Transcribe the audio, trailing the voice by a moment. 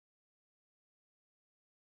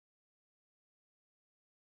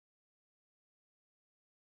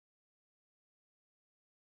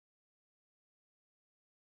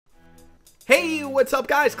Hey, what's up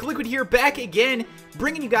guys? Kliquid here, back again,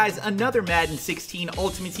 bringing you guys another Madden 16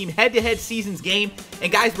 Ultimate Team head-to-head seasons game.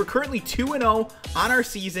 And guys, we're currently 2-0 on our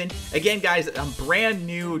season. Again, guys, I'm brand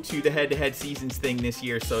new to the head-to-head seasons thing this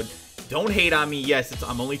year, so don't hate on me. Yes,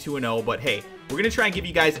 I'm only 2-0, but hey, we're going to try and give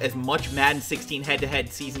you guys as much Madden 16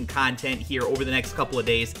 head-to-head season content here over the next couple of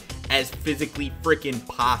days as physically freaking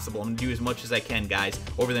possible. I'm going to do as much as I can, guys,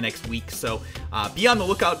 over the next week. So be on the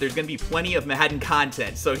lookout. There's going to be plenty of Madden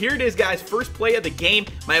content. So here it is, guys. First play of the game.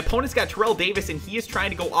 My opponent's got Terrell Davis, and he is trying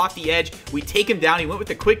to go off the edge. We take him down. He went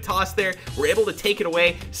with a quick toss there. We're able to take it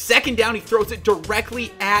away. Second down, he throws it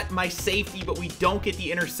directly at my safety, but we don't get the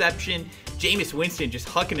interception. WINSTON just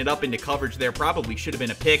hucking it up into coverage there. Probably should have been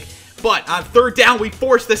a pick. But on third down, we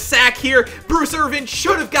force the sack here. Bruce Irvin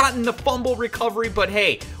should have gotten the fumble recovery, but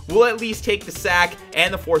hey, we'll at least take the sack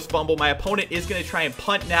and the forced fumble. My opponent is going to try and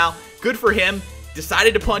punt now. Good for him.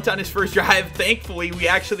 Decided to punt on his first drive. Thankfully, we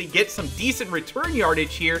actually get some decent return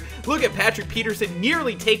yardage here. Look at Patrick Peterson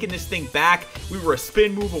nearly taking this thing back. We were a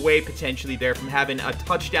spin move away potentially there from having a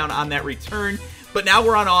touchdown on that return. But now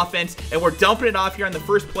we're on offense, and we're dumping it off here on the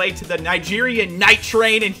first play to the Nigerian Night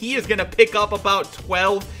Train, and he is going to pick up about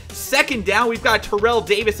 12. Second down, we've got Terrell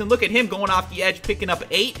Davis, and look at him going off the edge, picking up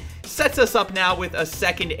 8. Sets us up now with a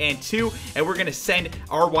 2nd and 2, and we're going to send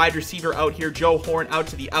our wide receiver out here, Joe Horn, out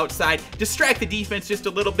to the outside, distract the defense just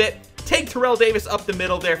a little bit, take Terrell Davis up the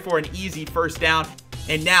middle there for an easy first down.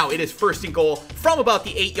 And now it is 1st and goal from about the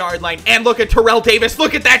 8-yard line. And look at Terrell Davis.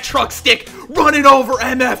 Look at that truck stick running over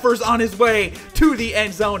MFers on his way to the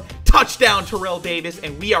end zone. Touchdown, Terrell Davis.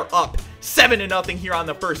 And we are up 7-0 here on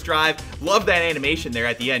the first drive. Love that animation there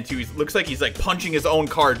at the end, too. He looks like he's like punching his own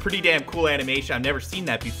card. Pretty damn cool animation. I've never seen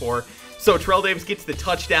that before. So Terrell Davis gets the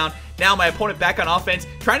touchdown. Now my opponent back on offense,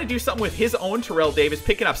 trying to do something with his own Terrell Davis,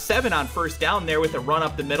 picking up 7 on first down there with a run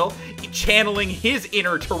up the middle, channeling his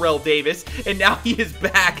inner Terrell Davis, and now he is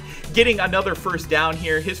back getting another first down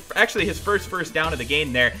here. Actually his first down of the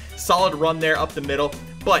game there. Solid run there up the middle,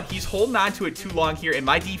 but he's holding on to it too long here, and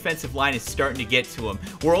my defensive line is starting to get to him.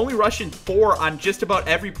 We're only rushing 4 on just about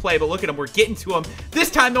every play, but look at him, we're getting to him. This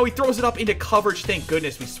time, though, he throws it up into coverage. Thank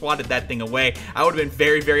goodness we swatted that thing away. I would have been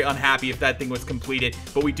very, very unhappy if that thing was completed,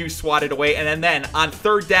 but we do swat it away. And then on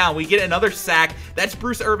third down, we get another sack. That's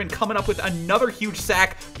Bruce Irvin coming up with another huge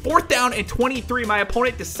sack. 4th down and 23. My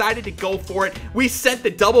opponent decided to go for it. We sent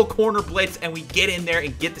the double corner blitz, and we get in there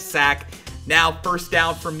and get the sack. Now, first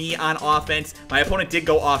down for me on offense. My opponent did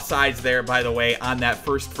go offsides there, by the way, on that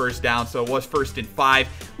first down, so it was 1st and 5.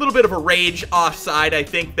 A little bit of a rage offside, I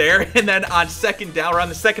think, there. And then on second down, or on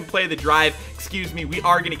the second play of the drive, excuse me, we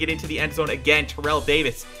are going to get into the end zone again. Terrell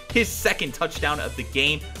Davis, his 2nd touchdown of the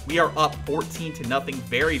game. We are up 14-0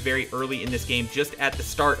 very, very early in this game, just at the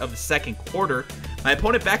start of the second quarter. My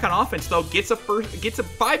opponent back on offense, though, gets a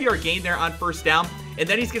 5-yard gain there on first down, and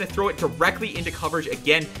then he's going to throw it directly into coverage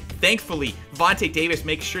again. Thankfully, Vontae Davis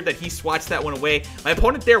makes sure that he swats that one away. My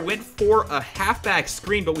opponent there went for a halfback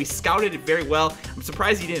screen, but we scouted it very well. I'm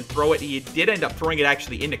surprised he didn't throw it. He did end up throwing it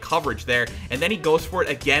actually into coverage there, and then he goes for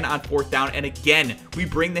it again on 4th down, and again, we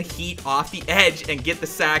bring the heat off the edge and get the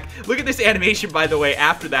sack. Look at this animation, by the way,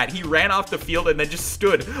 after that. He ran off the field and then just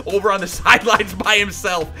stood over on the sidelines by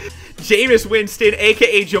himself. Jameis Winston,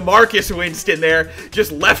 aka JaMarCus Winston there,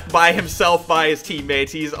 just left by himself by his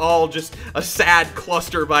teammates. He's all just a sad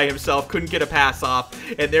cluster by himself. Couldn't get a pass off.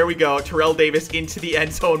 And there we go. Terrell Davis into the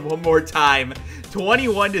end zone one more time.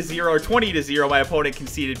 21-0, or 20-0, my opponent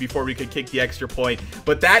conceded before we could kick the extra point.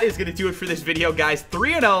 But that is going to do it for this video, guys.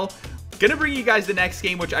 3-0. Gonna bring you guys the next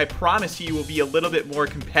game, which I promise you will be a little bit more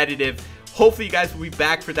competitive. Hopefully you guys will be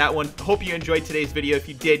back for that one. Hope you enjoyed today's video. If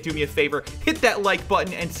you did, do me a favor, hit that like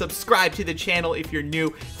button and subscribe to the channel if you're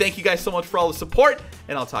new. Thank you guys so much for all the support,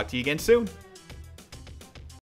 and I'll talk to you again soon.